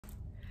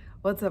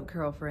What's up,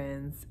 curl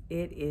friends?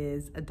 It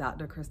is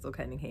Dr. Crystal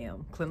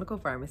Cunningham, clinical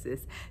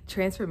pharmacist,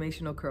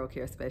 transformational curl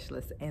care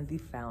specialist, and the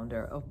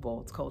founder of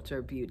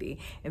Kulture Beauty.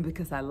 And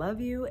because I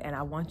love you and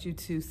I want you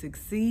to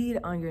succeed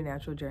on your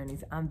natural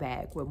journeys, I'm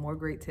back with more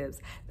great tips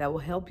that will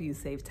help you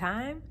save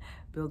time,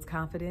 build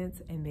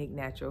confidence, and make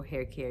natural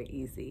hair care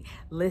easy.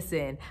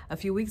 Listen, a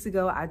few weeks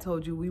ago, I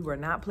told you we were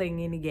not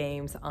playing any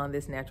games on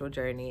this natural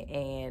journey,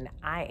 and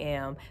I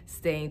am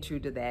staying true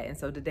to that. And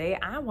so today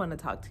I want to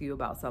talk to you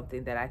about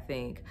something that I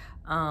think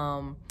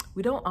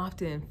we don't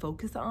often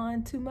focus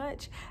on too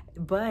much,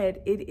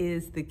 but it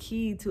is the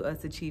key to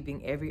us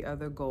achieving every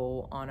other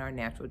goal on our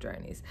natural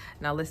journeys.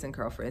 Now listen,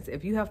 curl friends,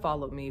 if you have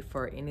followed me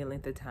for any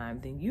length of time,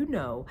 then you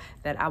know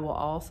that I will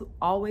also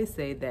always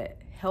say that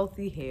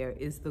healthy hair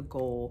is the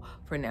goal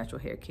for natural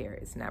hair care.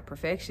 It's not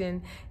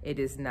perfection, it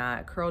is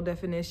not curl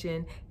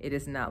definition, it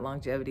is not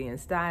longevity and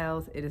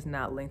styles, it is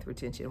not length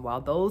retention.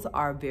 While those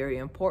are very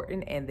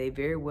important and they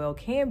very well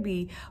can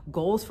be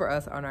goals for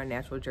us on our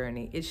natural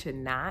journey,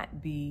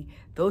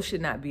 those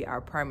should not be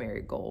our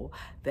primary goal.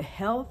 The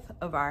health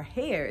of our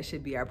hair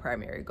should be our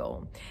primary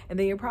goal. And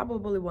then you're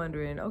probably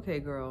wondering, okay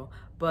girl,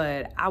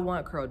 but I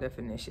want curl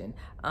definition.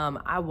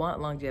 I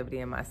want longevity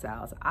in my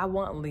styles. I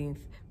want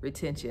length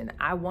retention.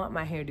 I want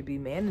my hair to be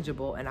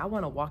manageable, and I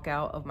want to walk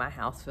out of my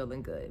house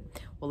feeling good.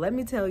 Well, let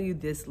me tell you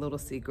this little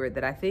secret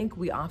that I think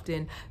we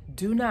often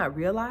do not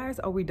realize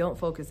or we don't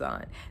focus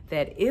on,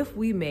 that if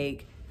we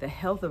make the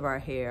health of our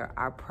hair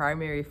our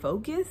primary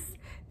focus,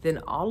 then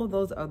all of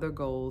those other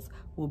goals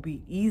will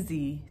be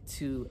easy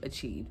to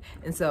achieve.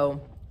 And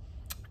so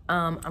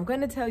I'm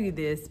going to tell you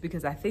this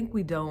because I think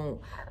we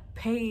don't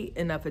pay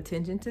enough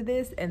attention to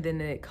this, and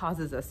then it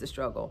causes us to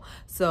struggle.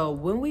 So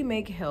when we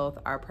make health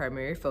our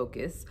primary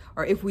focus,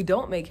 or if we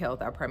don't make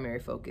health our primary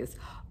focus,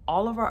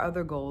 all of our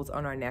other goals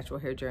on our natural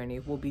hair journey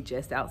will be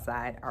just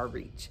outside our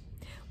reach.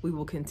 We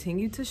will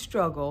continue to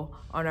struggle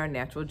on our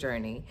natural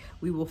journey.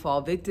 We will fall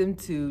victim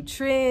to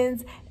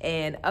trends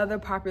and other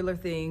popular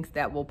things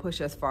that will push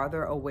us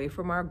farther away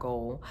from our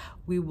goal.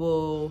 We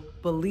will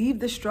believe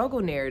the struggle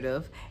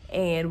narrative,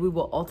 and we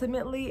will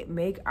ultimately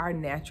make our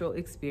natural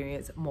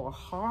experience more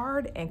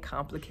hard and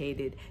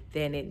complicated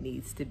than it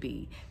needs to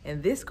be.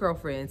 And this,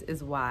 girlfriends,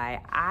 is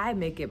why I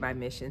make it my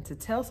mission to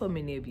tell so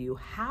many of you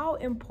how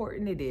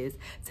important it is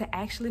to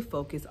actually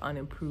focus on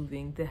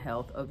improving the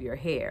health of your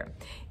hair.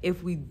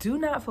 If we do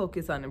not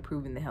focus on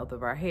improving the health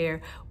of our hair,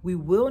 we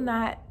will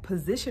not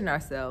position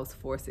ourselves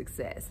for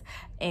success.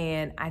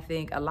 And I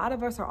think a lot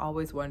of us are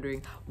always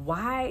wondering,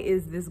 why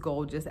is this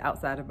goal just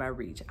outside of my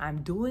reach?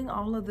 I'm doing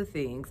all of the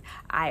things.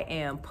 I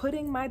am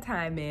putting my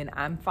time in.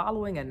 I'm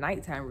following a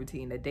nighttime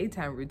routine, a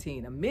daytime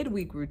routine, a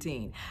midweek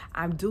routine.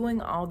 I'm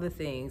doing all the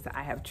things.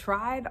 I have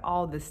tried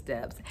all the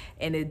steps,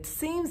 and it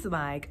seems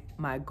like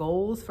my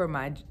goals for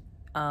my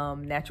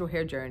natural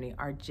hair journey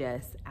are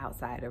just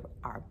outside of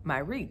my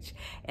reach.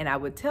 And I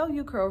would tell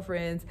you, curl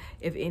friends,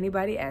 if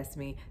anybody asked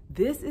me,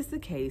 this is the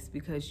case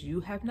because you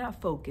have not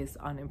focused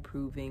on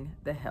improving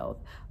the health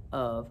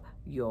of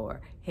your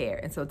hair.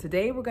 And so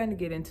today we're going to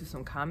get into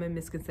some common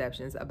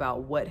misconceptions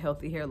about what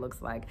healthy hair looks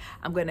like.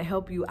 I'm going to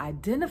help you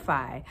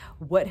identify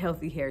what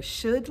healthy hair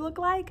should look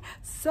like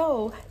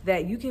so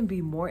that you can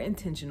be more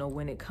intentional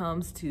when it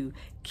comes to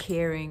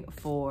caring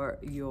for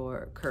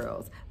your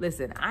curls.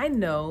 Listen, I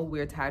know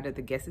we're tired of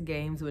the guessing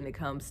games when it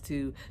comes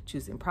to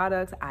choosing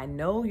products. I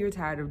know you're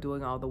tired of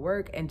doing all the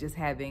work and just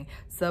having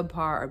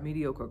subpar or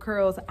mediocre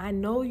curls. I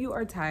know you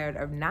are tired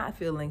of not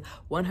feeling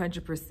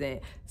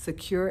 100%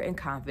 secure and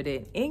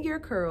confident in your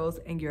curls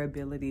and your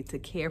ability to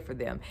care for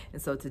them.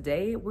 And so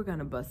today we're going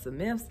to bust some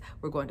myths.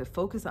 We're going to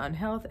focus on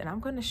health, and I'm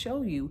going to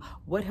show you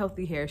what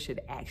healthy hair should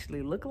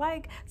actually look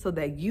like so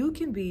that you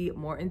can be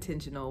more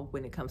intentional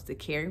when it comes to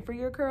caring for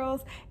your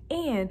curls,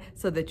 and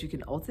so that you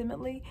can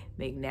ultimately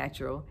make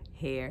natural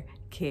hair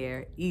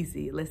care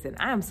easy. Listen,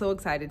 I am so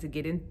excited to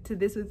get into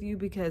this with you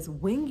because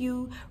when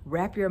you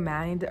wrap your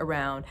mind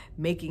around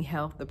making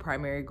health the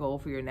primary goal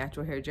for your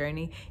natural hair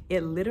journey,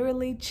 it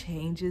literally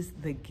changes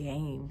the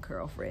game,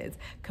 curl friends.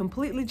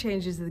 Completely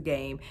changes the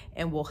game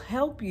and will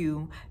help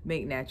you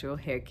make natural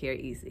hair care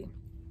easy.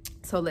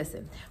 So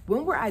listen,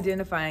 when we're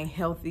identifying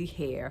healthy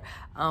hair,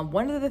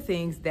 one of the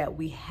things that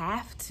we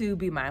have to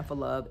be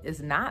mindful of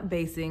is not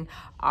basing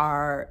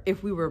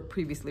if we were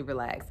previously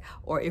relaxed,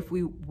 or if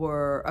we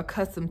were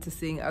accustomed to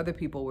seeing other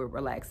people with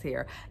relaxed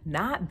hair,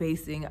 not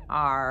basing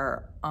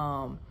our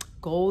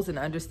goals and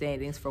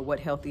understandings for what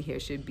healthy hair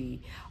should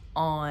be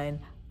on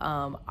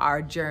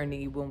our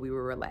journey when we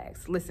were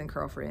relaxed. Listen,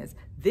 curl friends,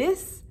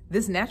 this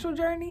natural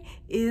journey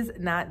is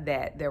not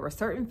that. There were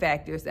certain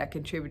factors that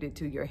contributed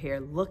to your hair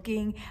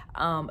looking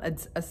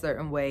a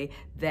certain way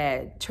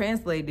that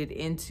translated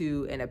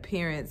into an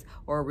appearance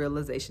or a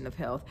realization of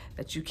health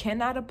that you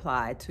cannot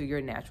apply to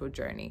your natural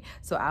journey.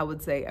 So I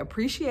would say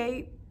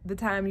appreciate the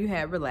time you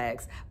had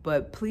relaxed,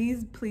 but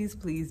please, please,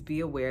 please be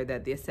aware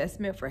that the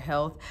assessment for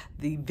health,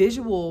 the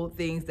visual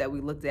things that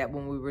we looked at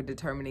when we were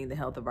determining the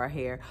health of our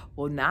hair,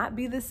 will not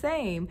be the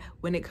same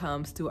when it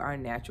comes to our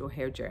natural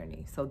hair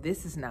journey. So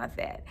this is not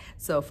that.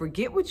 So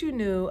forget what you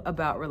knew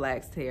about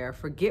relaxed hair,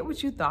 forget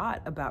what you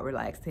thought about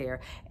relaxed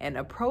hair, and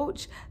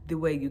approach the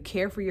way you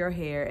care for your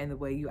hair and the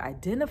way you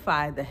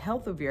identify the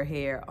health of your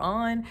hair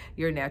on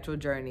your natural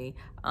journey.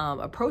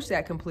 Approach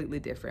that completely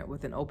different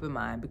with an open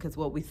mind, because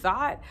what we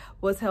thought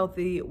was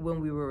healthy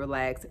when we were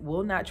relaxed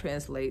will not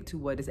translate to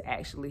what is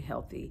actually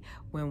healthy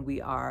when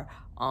we are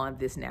on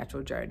this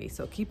natural journey.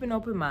 So keep an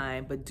open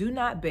mind, but do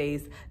not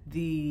base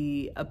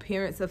the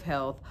appearance of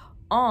health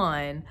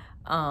on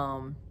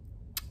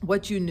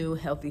what you knew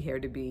healthy hair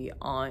to be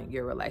on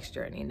your relaxed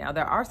journey. Now,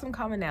 there are some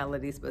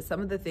commonalities, but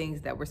some of the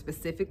things that we're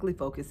specifically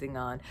focusing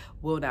on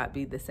will not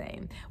be the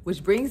same.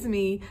 Which brings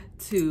me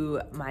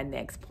to my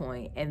next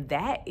point, and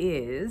that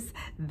is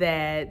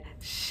that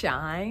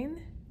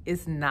shine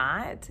is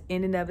not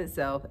in and of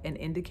itself an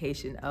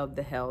indication of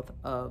the health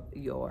of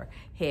your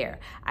hair.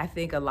 I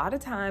think a lot of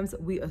times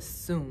we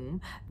assume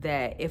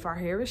that if our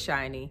hair is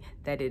shiny,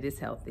 that it is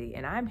healthy.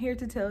 And I'm here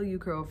to tell you,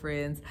 curl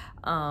friends,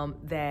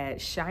 that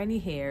shiny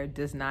hair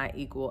does not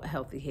equal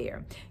healthy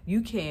hair.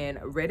 You can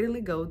readily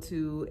go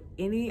to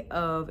any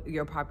of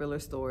your popular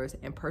stores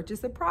and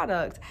purchase a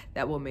product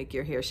that will make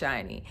your hair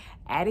shiny.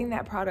 Adding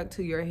that product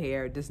to your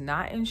hair does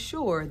not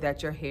ensure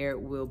that your hair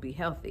will be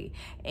healthy.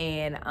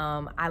 And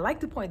I like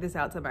to point this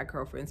out to my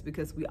girlfriends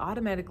because we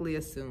automatically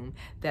assume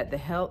that the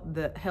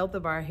health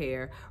of our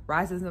hair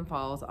rises and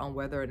falls on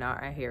whether or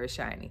not our hair is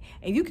shiny.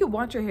 And you can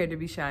want your hair to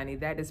be shiny,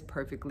 that is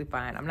perfectly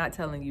fine. I'm not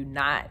telling you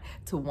not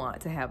to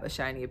want to have a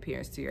shiny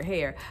appearance to your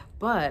hair,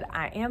 but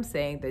I am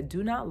saying that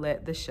do not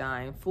let the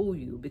shine fool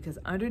you, because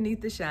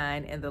underneath the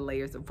shine and the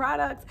layers of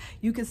products,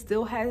 you can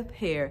still have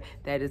hair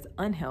that is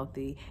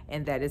unhealthy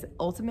and that is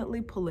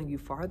ultimately pulling you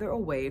farther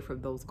away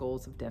from those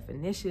goals of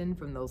definition,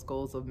 from those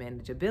goals of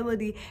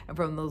manageability, and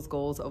from those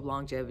goals of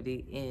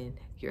longevity in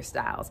your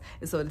styles.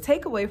 And so the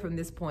takeaway from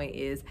this point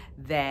is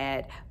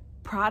that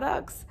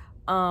products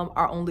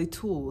are only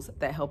tools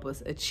that help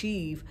us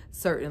achieve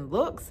certain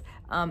looks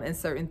and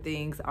certain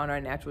things on our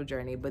natural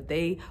journey, but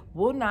they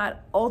will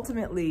not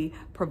ultimately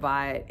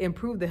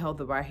improve the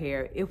health of our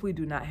hair if we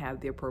do not have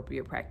the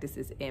appropriate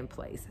practices in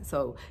place.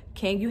 So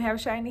can you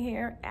have shiny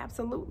hair?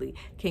 Absolutely.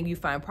 Can you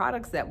find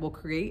products that will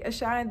create a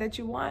shine that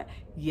you want?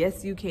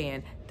 Yes, you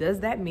can. Does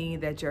that mean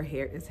that your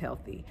hair is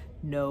healthy?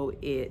 No,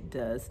 it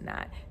does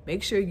not.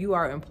 Make sure you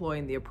are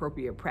employing the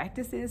appropriate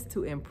practices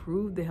to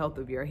improve the health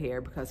of your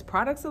hair, because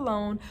products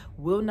alone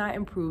will not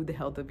improve the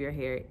health of your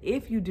hair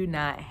if you do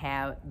not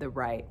have the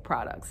right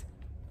products.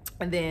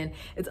 And then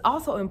it's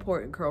also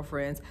important, curl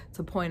friends,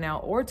 to point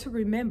out or to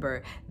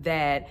remember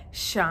that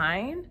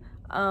shine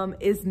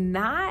is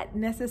not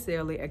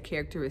necessarily a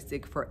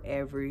characteristic for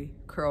every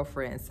curl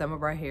friend. Some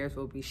of our hairs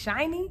will be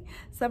shiny,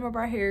 some of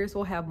our hairs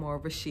will have more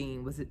of a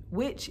sheen,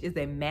 which is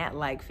a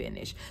matte-like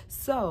finish.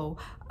 So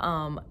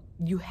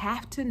you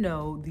have to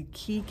know the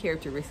key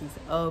characteristics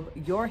of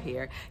your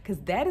hair, because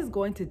that is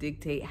going to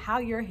dictate how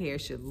your hair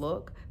should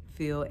look,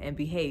 feel, and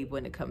behave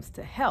when it comes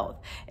to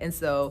health. And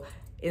so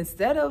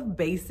instead of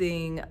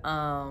basing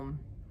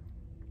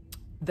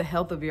the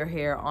health of your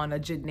hair on a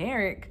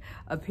generic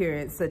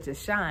appearance such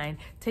as shine,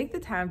 take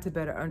the time to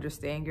better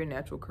understand your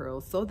natural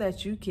curls so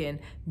that you can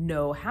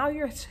know how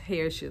your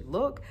hair should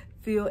look,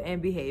 feel,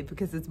 and behave,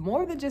 because it's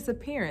more than just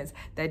appearance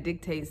that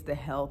dictates the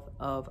health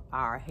of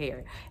our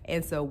hair.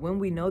 And so when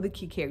we know the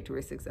key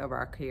characteristics of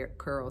our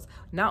curls,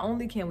 not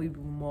only can we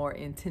be more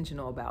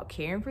intentional about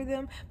caring for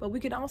them, but we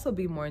can also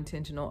be more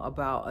intentional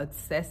about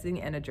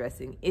assessing and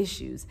addressing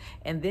issues,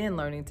 and then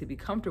learning to be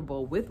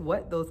comfortable with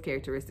what those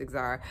characteristics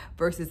are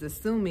versus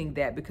assuming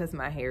that because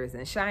my hair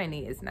isn't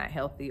shiny, it's not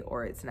healthy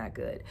or it's not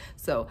good.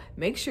 So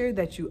make sure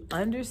that you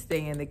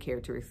understand the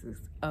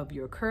characteristics of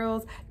your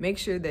curls. Make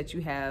sure that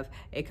you have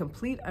a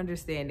complete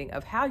understanding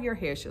of how your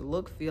hair should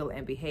look, feel,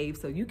 and behave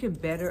so you can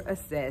better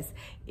assess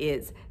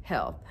its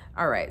health.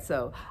 All right,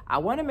 so I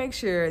want to make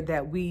sure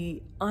that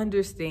we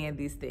understand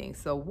these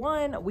things. So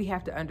one, we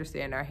have to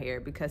understand our hair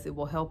because it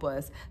will help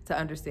us to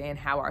understand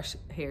how our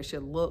hair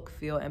should look,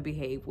 feel, and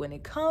behave when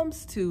it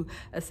comes to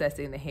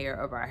assessing the health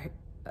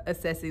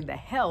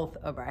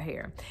of our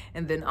hair.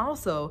 And then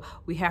also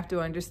we have to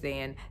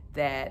understand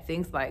that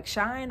things like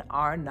shine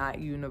are not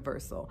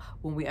universal.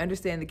 When we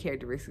understand the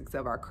characteristics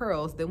of our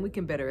curls, then we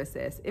can better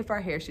assess if our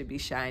hair should be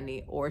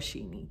shiny or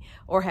sheeny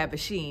or have a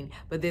sheen.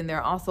 But then there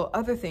are also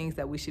other things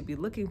that we should be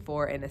looking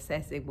for and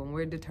assessing when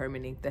we're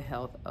determining the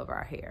health of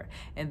our hair.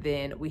 And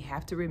then we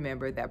have to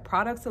remember that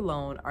products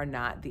alone are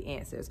not the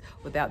answers.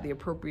 Without the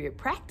appropriate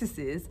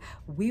practices,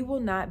 we will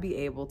not be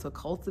able to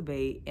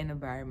cultivate an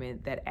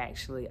environment that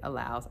actually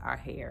allows allows our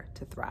hair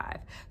to thrive.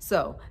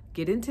 So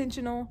get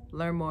intentional,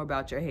 learn more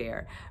about your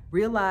hair.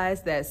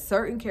 Realize that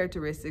certain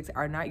characteristics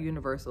are not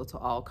universal to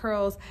all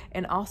curls,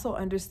 and also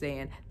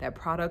understand that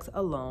products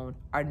alone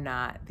are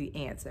not the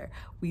answer.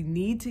 We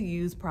need to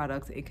use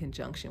products in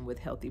conjunction with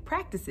healthy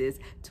practices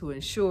to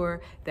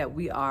ensure that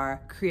we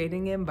are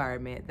creating an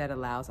environment that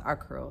allows our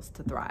curls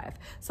to thrive.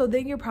 So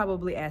then you're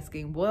probably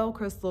asking, well,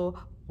 Crystal,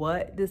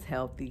 what does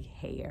healthy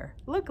hair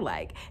look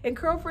like? And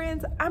curl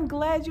friends, I'm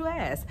glad you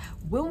asked.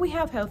 When we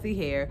have healthy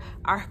hair,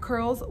 our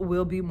curls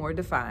will be more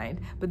defined,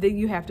 but then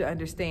you have to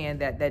understand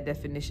that that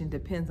definition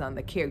depends on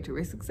the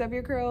characteristics of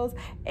your curls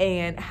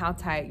and how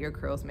tight your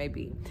curls may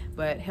be.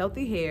 But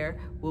healthy hair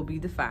will be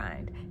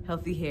defined.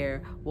 Healthy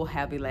hair will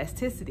have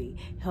elasticity.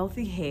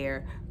 Healthy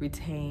hair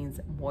retains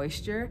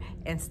moisture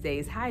and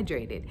stays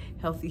hydrated.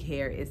 Healthy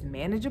hair is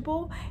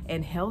manageable,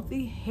 and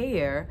healthy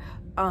hair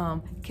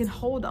can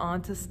hold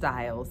on to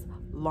styles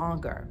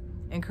longer.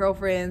 And curl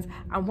friends,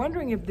 I'm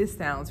wondering if this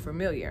sounds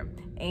familiar,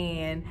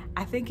 and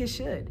I think it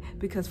should,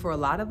 because for a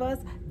lot of us,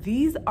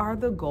 these are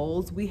the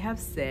goals we have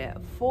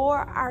set for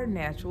our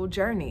natural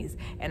journeys.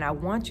 And I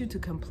want you to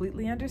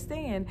completely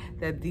understand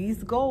that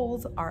these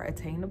goals are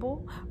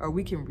attainable, or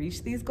we can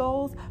reach these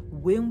goals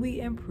when we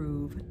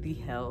improve the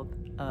health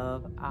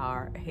of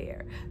our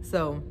hair.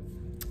 So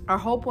our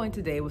whole point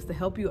today was to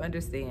help you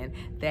understand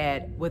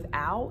that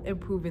without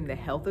improving the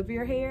health of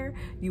your hair,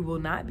 you will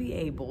not be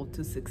able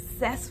to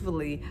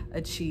successfully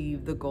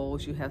achieve the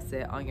goals you have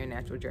set on your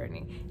natural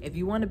journey. If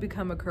you want to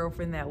become a curl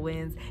friend that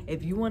wins,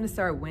 if you want to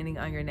start winning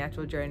on your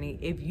natural journey,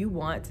 if you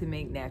want to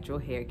make natural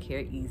hair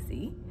care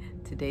easy,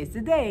 today's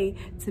the day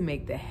to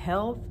make the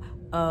health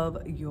of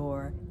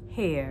your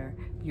hair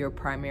your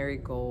primary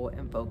goal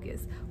and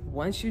focus.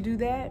 Once you do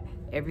that,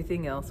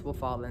 everything else will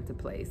fall into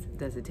place.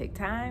 Does it take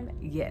time?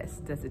 Yes.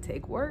 Does it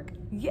take work?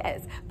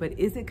 Yes. But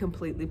is it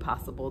completely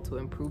possible to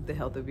improve the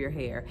health of your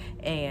hair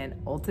and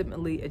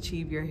ultimately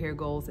achieve your hair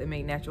goals and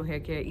make natural hair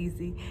care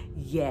easy?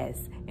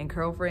 Yes. And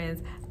curl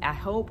friends, I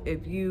hope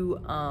if you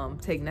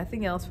take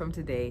nothing else from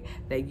today,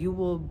 that you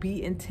will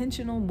be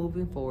intentional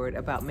moving forward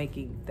about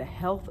making the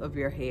health of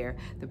your hair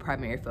the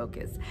primary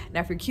focus.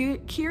 Now, if you're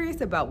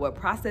curious about what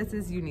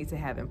processes you need to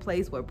have in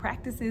place, what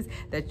practices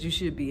that you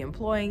should be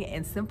employing,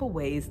 and simple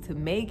ways to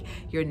make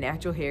your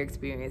natural hair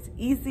experience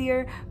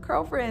easier,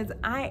 curl friends,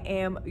 I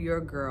am your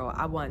girl.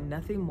 I want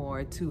nothing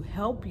more to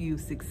help you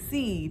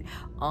succeed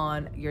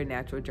on your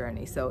natural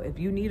journey. So if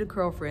you need a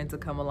curl friend to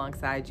come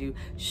alongside you,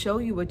 show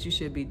you what you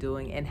should be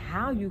doing and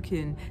how you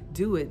can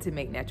do it to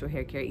make natural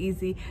hair care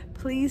easy,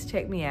 please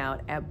check me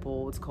out at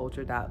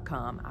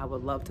boldsculture.com. I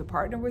would love to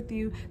partner with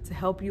you to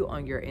help you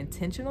on your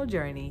intentional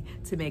journey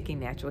to making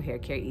natural hair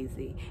care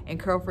easy. And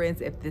curl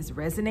friends, if this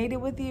resonated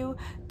with you,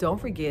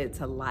 don't forget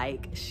to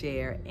like,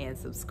 share, and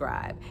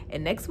subscribe.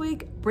 And next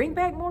week, bring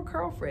back more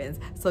curl friends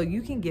so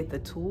you can get the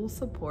tools,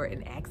 support,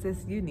 and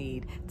access you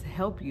need to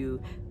help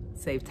you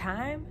save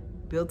time,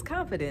 build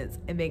confidence,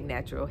 and make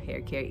natural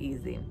hair care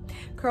easy.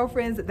 Curl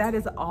friends, that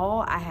is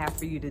all I have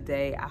for you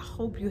today. I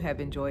hope you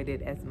have enjoyed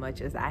it as much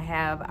as I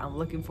have. I'm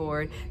looking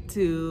forward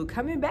to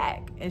coming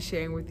back and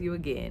sharing with you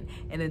again.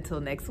 And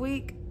until next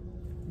week,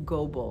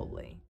 go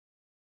boldly.